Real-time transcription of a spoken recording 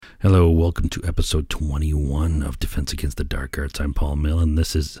Hello, welcome to episode 21 of Defense Against the Dark Arts. I'm Paul Mill, and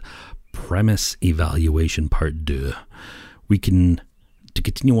this is Premise Evaluation Part 2. To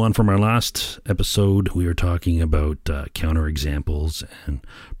continue on from our last episode, we were talking about counterexamples and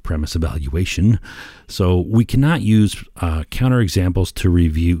premise evaluation. So we cannot use counterexamples to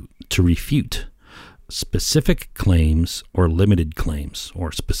refute specific claims or limited claims,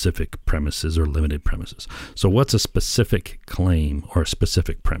 or specific premises or limited premises. So what's a specific claim or a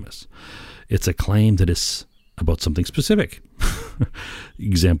specific premise? It's a claim that is about something specific.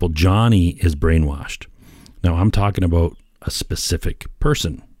 Example, Johnny is brainwashed. Now I'm talking about a specific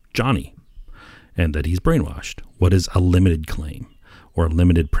person, Johnny, and that he's brainwashed. What is a limited claim or a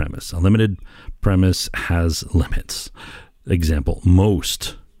limited premise? A limited premise has limits. Example,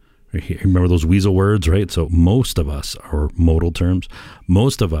 most. Remember those weasel words, right? So most of us, or modal terms,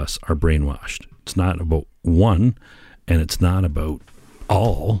 most of us are brainwashed. It's not about one, and it's not about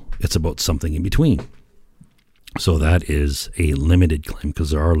all. It's about something in between. So that is a limited claim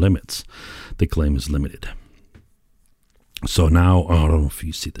because there are limits. The claim is limited. So now, I don't know if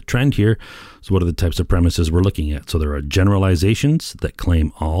you see the trend here. So what are the types of premises we're looking at? So there are generalizations that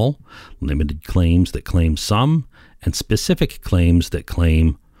claim all, limited claims that claim some, and specific claims that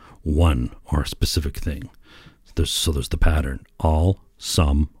claim one or a specific thing. There's the pattern: all,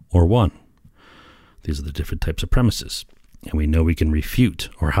 some, or one. These are the different types of premises. And we know we can refute,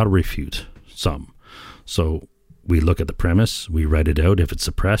 or how to refute some. So we look at the premise, we write it out. If it's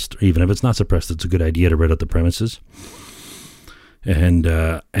suppressed, or even if it's not suppressed, it's a good idea to write out the premises.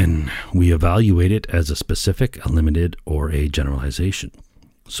 And we evaluate it as a specific, a limited, or a generalization.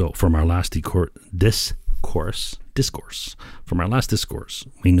 So from our last discourse,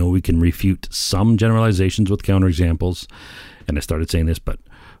 we know we can refute some generalizations with counterexamples. And I started saying this, but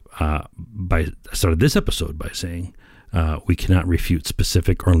I started this episode by saying we cannot refute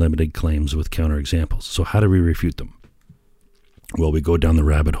specific or limited claims with counterexamples. So how do we refute them? Well, we go down the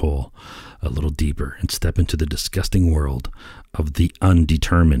rabbit hole a little deeper and step into the disgusting world of the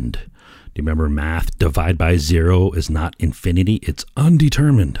undetermined. Do you remember math? Divide by zero is not infinity. It's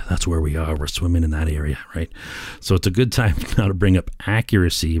undetermined. That's where we are. We're swimming in that area, right? So it's a good time now to bring up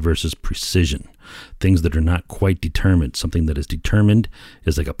accuracy versus precision. Things that are not quite determined. Something that is determined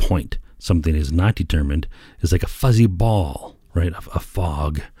is like a point. Something that is not determined is like a fuzzy ball, right? A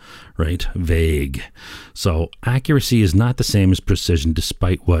fog, right? Vague. So accuracy is not the same as precision,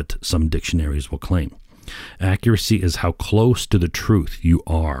 despite what some dictionaries will claim. Accuracy is how close to the truth you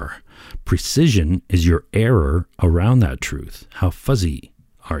are. Precision is your error around that truth. How fuzzy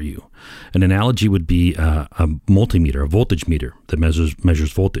are you? An analogy would be a multimeter, a voltage meter that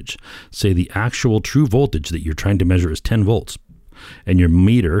measures voltage. Say the actual true voltage that you're trying to measure is 10 volts, and your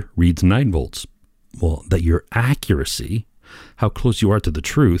meter reads 9 volts. Well, that your accuracy, how close you are to the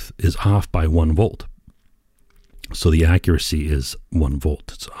truth, is off by 1 volt. So the accuracy is 1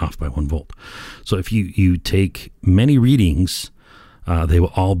 volt. It's off by 1 volt. So if you take many readings, they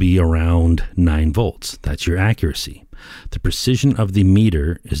will all be around 9 volts. That's your accuracy. The precision of the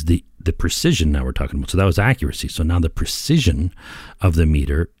meter is the precision now we're talking about. So that was accuracy. So now the precision of the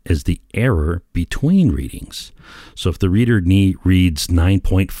meter is the error between readings. So if the reader reads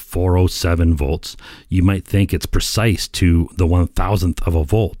 9.407 volts, you might think it's precise to the 1,000th of a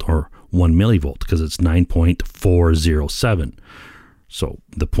volt, or 1 millivolt, because it's 9.407. So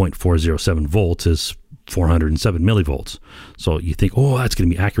the 0.407 volts is 407 millivolts. So you think, oh, that's going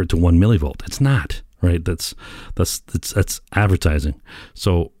to be accurate to 1 millivolt. It's not, right? That's advertising.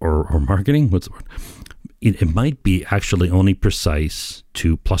 So, or marketing, what's the word? It might be actually only precise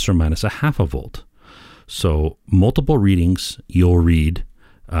to plus or minus a half a volt. So multiple readings, you'll read,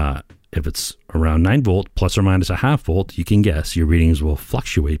 if it's around 9 volt plus or minus a half volt, you can guess your readings will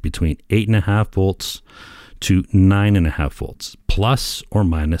fluctuate between 8.5 volts to 9.5 volts, plus or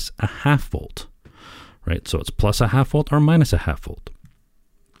minus a half volt, right? So it's plus a half volt or minus a half volt.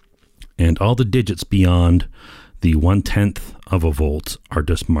 And all the digits beyond the 1/10 of a volt are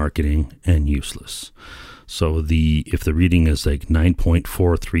just marketing and useless. So if the reading is like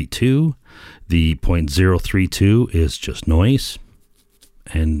 9.432, the 0.032 is just noise.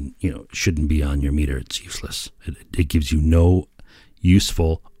 And, shouldn't be on your meter. It's useless. It gives you no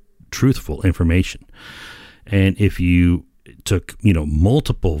useful, truthful information. And if you took,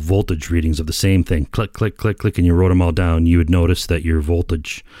 multiple voltage readings of the same thing, click, click, click, click, and you wrote them all down, you would notice that your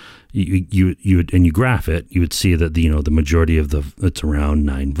voltage, you would, and you graph it, you would see that the majority of it's around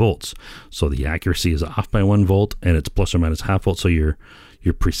 9 volts. So the accuracy is off by 1 volt, and it's plus or minus half volt. So your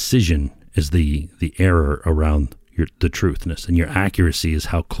precision is the error around the truthness, and your accuracy is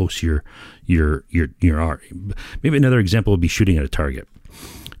how close you are. Maybe another example would be shooting at a target.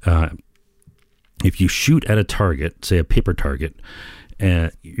 If you shoot at a target, say a paper target,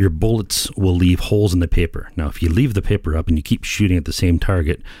 your bullets will leave holes in the paper. Now, if you leave the paper up and you keep shooting at the same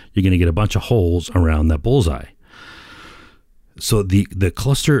target, you're going to get a bunch of holes around that bullseye. So the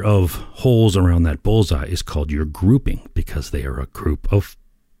cluster of holes around that bullseye is called your grouping, because they are a group of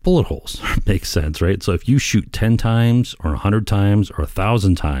bullet holes. Makes sense, right? So if you shoot 10 times or 100 times or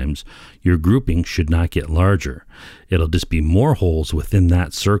 1,000 times, your grouping should not get larger. It'll just be more holes within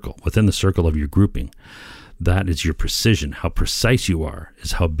that circle, within the circle of your grouping. That is your precision. How precise you are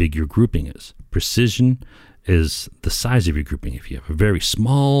is how big your grouping is. Precision is the size of your grouping. If you have a very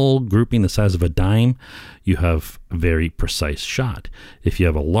small grouping the size of a dime, you have a very precise shot. If you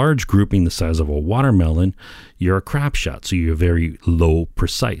have a large grouping the size of a watermelon, you're a crap shot. So you're very low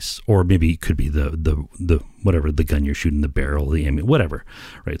precise. Or maybe it could be the whatever, the gun you're shooting, the barrel, the aim, whatever,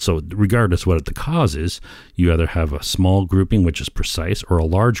 right? So regardless what the cause is, you either have a small grouping, which is precise, or a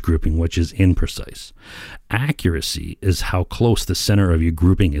large grouping, which is imprecise. Accuracy is how close the center of your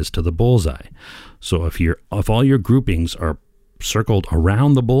grouping is to the bullseye. So if all your groupings are circled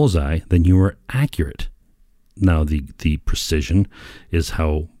around the bullseye, then you are accurate. Now the precision is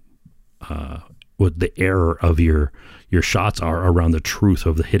how what the error of your shots are around the truth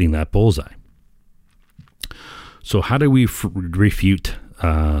of hitting that bullseye. So how do we refute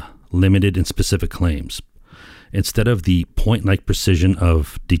limited and specific claims? Instead of the point-like precision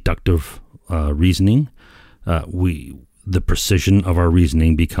of deductive reasoning, the precision of our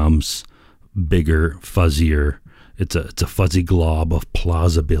reasoning becomes bigger, fuzzier. It's a fuzzy glob of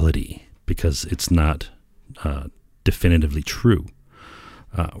plausibility because it's not definitively true.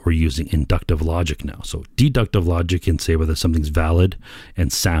 We're using inductive logic now. So deductive logic can say whether something's valid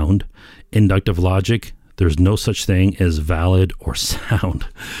and sound. Inductive logic, there's no such thing as valid or sound,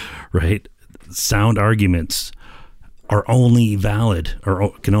 right? Sound arguments are only valid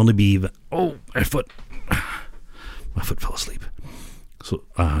or can only be, my foot fell asleep. So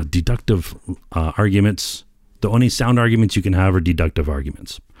deductive arguments, the only sound arguments you can have are deductive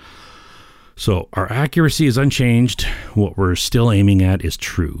arguments. So our accuracy is unchanged. What we're still aiming at is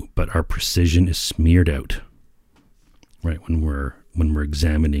true, but our precision is smeared out, right? When we're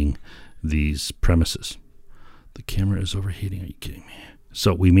examining these premises. The camera is overheating. Are you kidding me?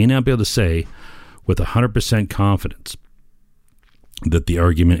 So we may not be able to say with 100% confidence that the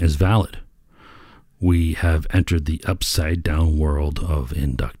argument is valid. We have entered the upside down world of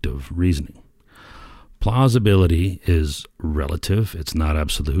inductive reasoning. Plausibility is relative. It's not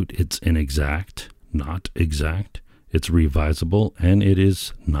absolute. It's inexact, not exact. It's revisable, and it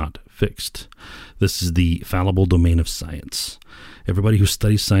is not fixed. This is the fallible domain of science. Everybody who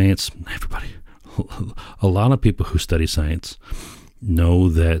studies science, a lot of people who study science know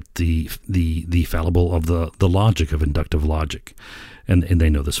that the fallible of the logic of inductive logic. And they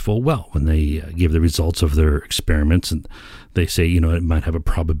know this full well when they give the results of their experiments, and they say, it might have a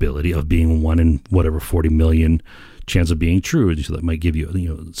probability of being 1 in whatever 40 million chance of being true. So that might give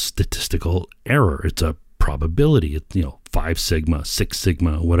you, statistical error. It's a probability. It's, 5 sigma, 6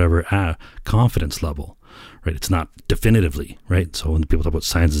 sigma, whatever confidence level, right? It's not definitively, right? So when people talk about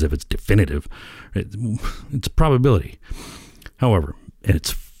science as if it's definitive, right? It's a probability. However, and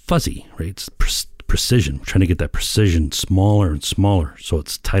it's fuzzy, right? It's precision. We're trying to get that precision smaller and smaller, so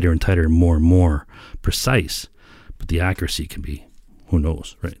it's tighter and tighter and more precise. But the accuracy can be, who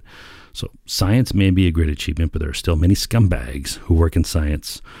knows, right? So science may be a great achievement, but there are still many scumbags who work in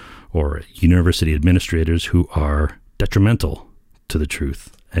science or university administrators who are detrimental to the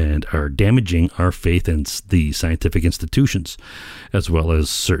truth and are damaging our faith in the scientific institutions, as well as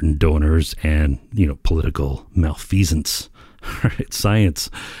certain donors and, political malfeasance. Right?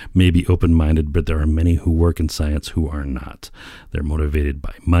 Science may be open-minded, but there are many who work in science who are not. They're motivated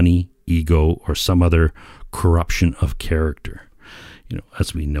by money, ego, or some other corruption of character.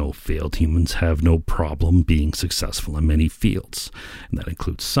 As we know, failed humans have no problem being successful in many fields, and that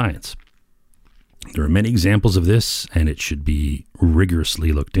includes science. There are many examples of this, and it should be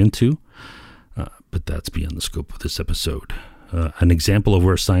rigorously looked into, but that's beyond the scope of this episode. An example of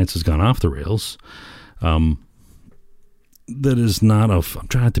where science has gone off the rails, that is not of, I'm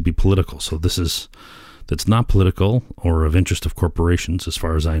trying not to be political, so that's not political or of interest of corporations, as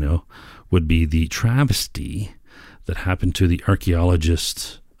far as I know, would be the travesty that happened to the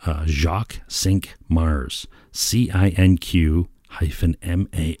archaeologist Jacques Cinq-Mars, Cinq-Mars.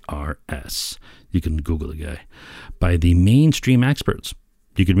 You can Google the guy. By the mainstream experts.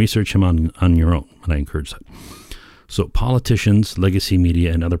 You can research him on your own, and I encourage that. So politicians, legacy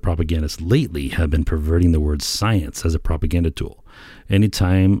media, and other propagandists lately have been perverting the word science as a propaganda tool.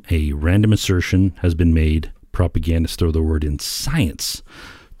 Anytime a random assertion has been made, propagandists throw the word in science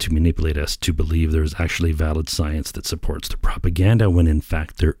to manipulate us to believe there's actually valid science that supports the propaganda when in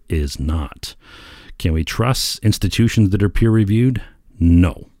fact there is not. Can we trust institutions that are peer-reviewed?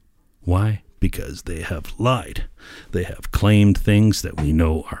 No. Why? Because they have lied. They have claimed things that we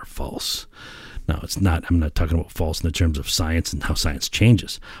know are false. Now, I'm not talking about false in the terms of science and how science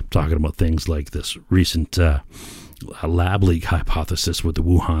changes. I'm talking about things like this recent lab leak hypothesis with the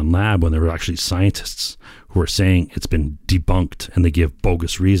Wuhan lab, when there were actually scientists who were saying it's been debunked, and they give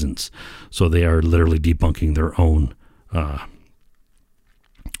bogus reasons. So they are literally debunking their own,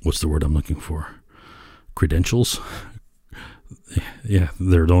 what's the word I'm looking for? Credentials? Yeah,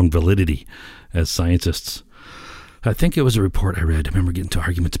 their own validity as scientists. I think it was a report I read. I remember getting into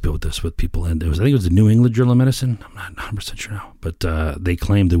arguments about this with people, and I think it was the New England Journal of Medicine. I'm not 100% sure now, but they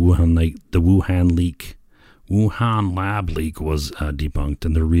claimed the Wuhan lab leak was debunked,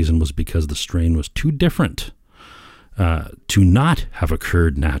 and the reason was because the strain was too different to not have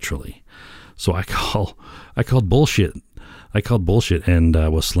occurred naturally. So I called bullshit. I called bullshit and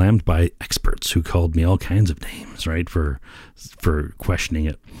was slammed by experts who called me all kinds of names, right, for questioning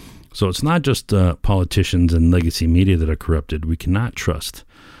it. So it's not just politicians and legacy media that are corrupted. We cannot trust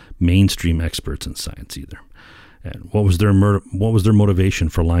mainstream experts in science either. And what was their motivation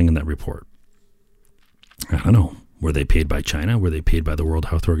for lying in that report? I don't know. Were they paid by China? Were they paid by the World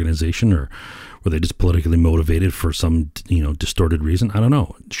Health Organization? Or were they just politically motivated for some, distorted reason? I don't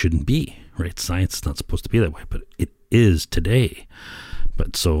know. It shouldn't be, right? Science is not supposed to be that way, but it is today.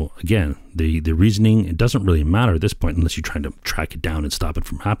 But so, again, the reasoning, it doesn't really matter at this point unless you're trying to track it down and stop it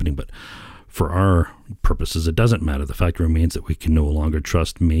from happening. But for our purposes, it doesn't matter. The fact remains that we can no longer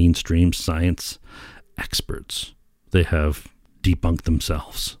trust mainstream science experts. They have debunked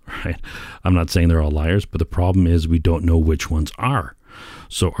themselves, right? I'm not saying they're all liars, but the problem is we don't know which ones are.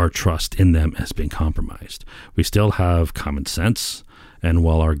 So our trust in them has been compromised. We still have common sense, and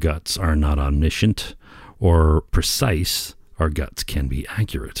while our guts are not omniscient or precise, our guts can be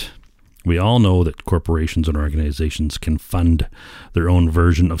accurate. We all know that corporations and organizations can fund their own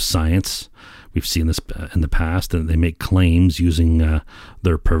version of science. We've seen this in the past, and they make claims using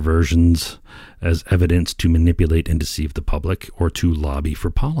their perversions as evidence to manipulate and deceive the public or to lobby for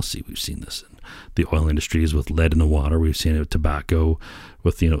policy. We've seen this in the oil industries with lead in the water. We've seen it with tobacco,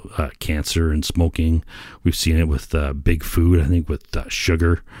 with cancer and smoking. We've seen it with big food, I think, with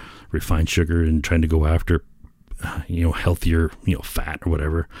sugar, refined sugar, and trying to go after healthier, fat or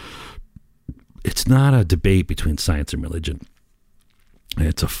whatever. It's not a debate between science and religion.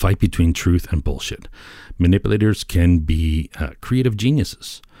 It's a fight between truth and bullshit. Manipulators can be creative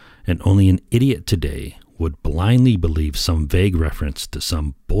geniuses, and only an idiot today would blindly believe some vague reference to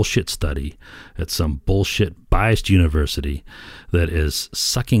some bullshit study at some bullshit biased university that is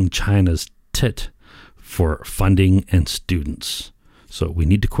sucking China's tit for funding and students. So we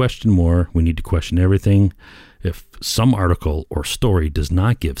need to question more. We need to question everything. If some article or story does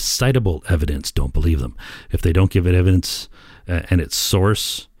not give citable evidence, don't believe them. If they don't give it evidence and its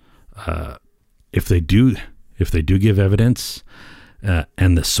source, if they do give evidence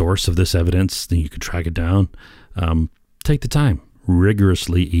and the source of this evidence, then you can track it down. Take the time,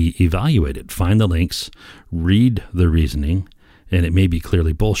 rigorously evaluate it, find the links, read the reasoning, and it may be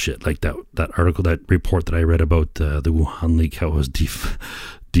clearly bullshit. Like that article, that report that I read about the Wuhan leak, how it was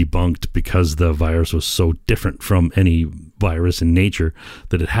debunked because the virus was so different from any virus in nature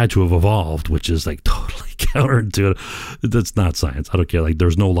that it had to have evolved, which is like totally counterintuitive. That's not science. I don't care. Like,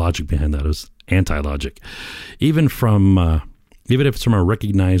 there's no logic behind that. It was anti-logic. Even if it's from a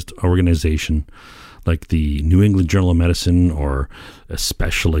recognized organization like the New England Journal of Medicine, or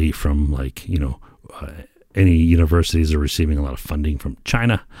especially from any universities that are receiving a lot of funding from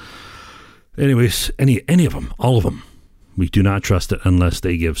China. Anyways, any of them, all of them. We do not trust it unless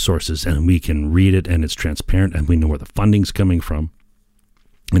they give sources and we can read it and it's transparent and we know where the funding's coming from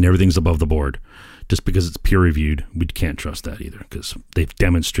and everything's above the board. Just because it's peer reviewed, we can't trust that either, because they've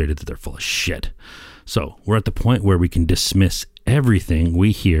demonstrated that they're full of shit. So we're at the point where we can dismiss everything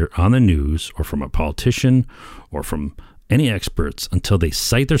we hear on the news or from a politician or from any experts until they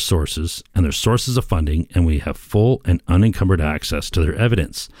cite their sources and their sources of funding, and we have full and unencumbered access to their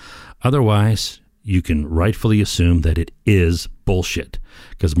evidence. Otherwise, you can rightfully assume that it is bullshit,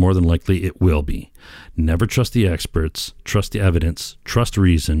 because more than likely it will be. Never trust the experts, trust the evidence, trust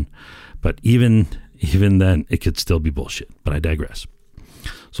reason, but even then, it could still be bullshit. But I digress.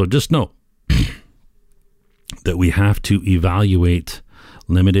 So just know that we have to evaluate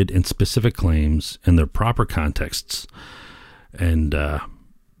limited and specific claims in their proper contexts, and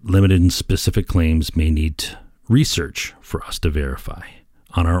limited and specific claims may need research for us to verify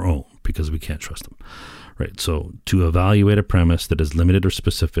on our own, because we can't trust them. Right. So to evaluate a premise that is limited or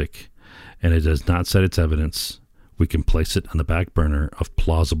specific and it does not cite its evidence, we can place it on the back burner of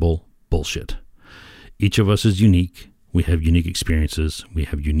plausible bullshit. Each of us is unique. We have unique experiences. We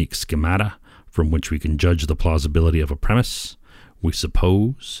have unique schemata from which we can judge the plausibility of a premise. We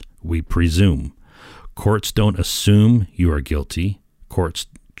suppose, we presume. Courts don't assume you are guilty. Courts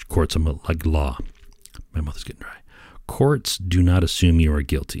are like law. My mouth is getting dry. Courts do not assume you are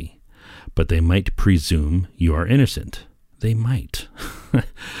guilty, but they might presume you are innocent. They might.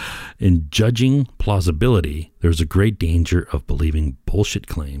 In judging plausibility, there's a great danger of believing bullshit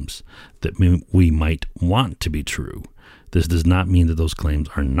claims that we might want to be true. This does not mean that those claims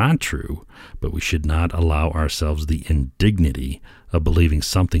are not true, but we should not allow ourselves the indignity of believing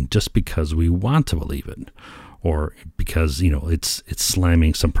something just because we want to believe it, or because, it's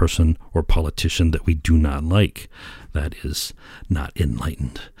slamming some person or politician that we do not like. That is not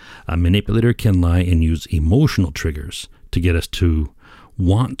enlightened. A manipulator can lie and use emotional triggers to get us to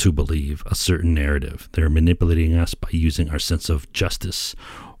want to believe a certain narrative. They're manipulating us by using our sense of justice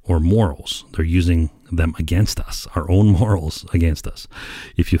or morals. They're using them against us, our own morals against us.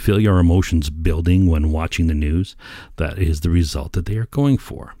 If you feel your emotions building when watching the news, that is the result that they are going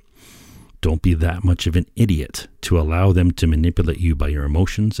for. Don't be that much of an idiot to allow them to manipulate you by your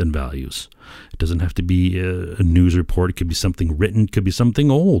emotions and values. It doesn't have to be a news report. It could be something written. It could be something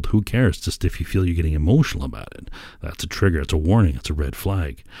old. Who cares? Just if you feel you're getting emotional about it, that's a trigger. It's a warning. It's a red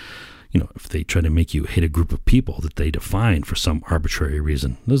flag. If they try to make you hate a group of people that they define for some arbitrary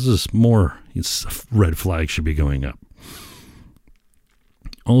reason, it's a red flag should be going up.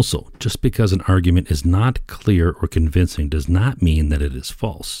 Also, just because an argument is not clear or convincing does not mean that it is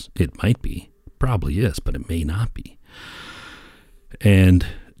false. It might be, probably is, but it may not be. And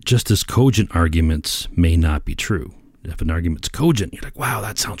just as cogent arguments may not be true. If an argument's cogent, you're like, wow,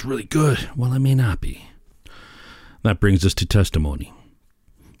 that sounds really good. Well, it may not be. That brings us to testimony.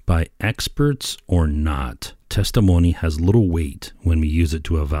 By experts or not, testimony has little weight when we use it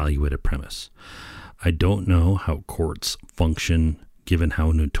to evaluate a premise. I don't know how courts function given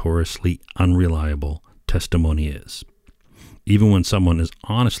how notoriously unreliable testimony is, even when someone is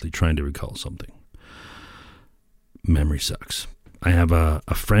honestly trying to recall something. Memory sucks. I have a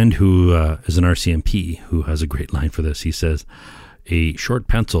friend who is an RCMP who has a great line for this. He says, a short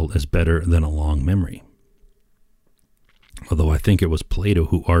pencil is better than a long memory. Although I think it was Plato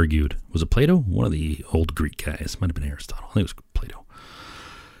who argued, was it Plato? One of the old Greek guys, might have been Aristotle, I think it was Plato,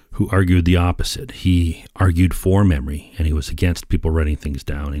 who argued the opposite. He argued for memory, and he was against people writing things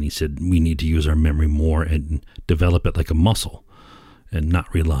down, and he said we need to use our memory more and develop it like a muscle and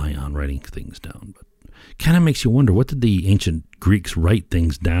not rely on writing things down. But it kind of makes you wonder, what did the ancient Greeks write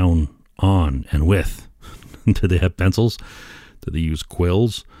things down on and with? Did they have pencils? Did they use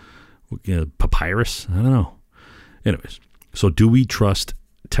quills? Papyrus? I don't know. Anyways, so do we trust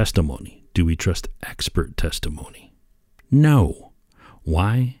testimony? Do we trust expert testimony? No.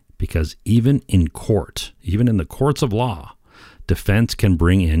 Why? Because even in court, even in the courts of law, defense can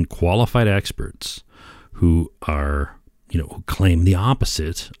bring in qualified experts who are, who claim the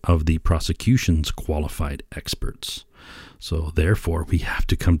opposite of the prosecution's qualified experts. So therefore, we have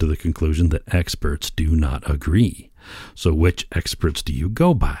to come to the conclusion that experts do not agree. So which experts do you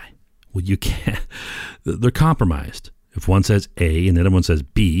go by? Well, you can't. They're compromised. If one says A and the other one says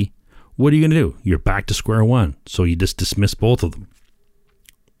B, what are you going to do? You're back to square one. So you just dismiss both of them.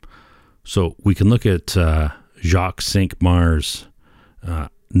 So we can look at Jacques Cinq-Mars.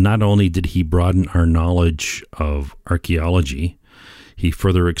 Not only did he broaden our knowledge of archaeology, he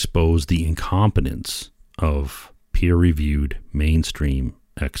further exposed the incompetence of peer-reviewed mainstream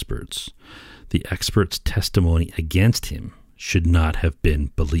experts. The expert's testimony against him should not have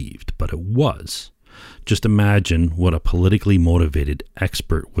been believed, but it was. Just imagine what a politically motivated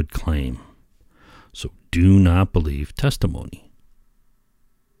expert would claim. So do not believe testimony.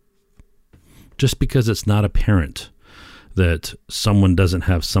 Just because it's not apparent that someone doesn't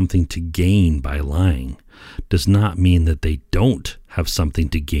have something to gain by lying does not mean that they don't have something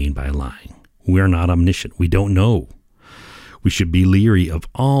to gain by lying. We're not omniscient. We don't know. We should be leery of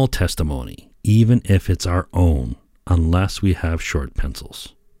all testimony, even if it's our own, unless we have short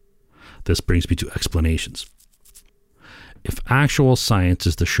pencils. This brings me to explanations. If actual science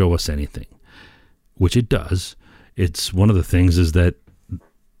is to show us anything, which it does, it's one of the things is that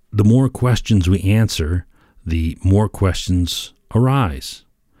the more questions we answer, the more questions arise.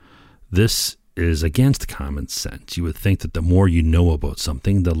 This is against common sense. You would think that the more you know about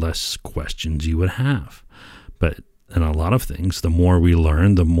something, the less questions you would have. But in a lot of things, the more we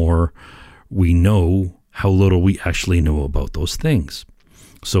learn, the more we know how little we actually know about those things.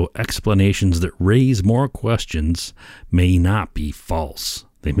 So explanations that raise more questions may not be false.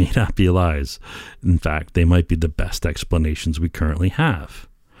 They may not be lies. In fact, they might be the best explanations we currently have.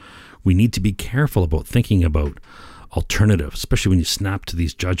 We need to be careful about thinking about alternatives, especially when you snap to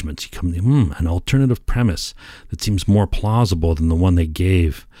these judgments. You come to an alternative premise that seems more plausible than the one they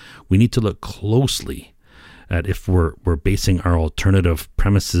gave. We need to look closely at if we're basing our alternative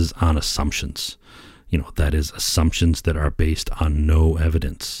premises on assumptions. That is, assumptions that are based on no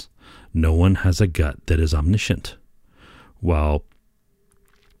evidence. No one has a gut that is omniscient. Well,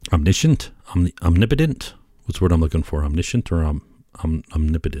 omniscient, omnipotent. What's the word I'm looking for? Omniscient or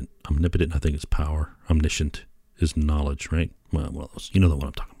omnipotent? Omnipotent, I think, is power. Omniscient is knowledge, right? Well, you know the one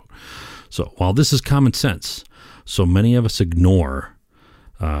I'm talking about. So while this is common sense, so many of us ignore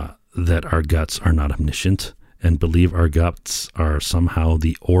that our guts are not omniscient and believe our guts are somehow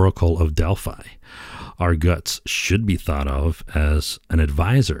the Oracle of Delphi. Our guts should be thought of as an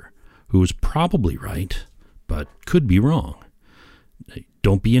advisor who is probably right, but could be wrong.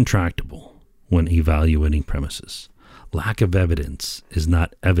 Don't be intractable when evaluating premises. Lack of evidence is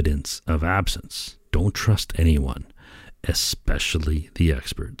not evidence of absence. Don't trust anyone, especially the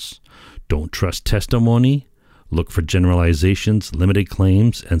experts. Don't trust testimony. Look for generalizations, limited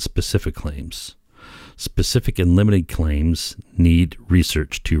claims, and specific claims. Specific and limited claims need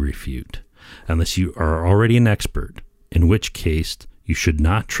research to refute, unless you are already an expert, in which case you should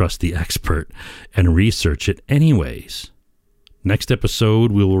not trust the expert and research it anyways. Next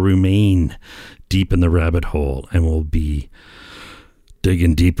episode, we will remain deep in the rabbit hole and we'll be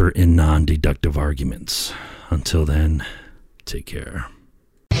digging deeper in non-deductive arguments. Until then, take care.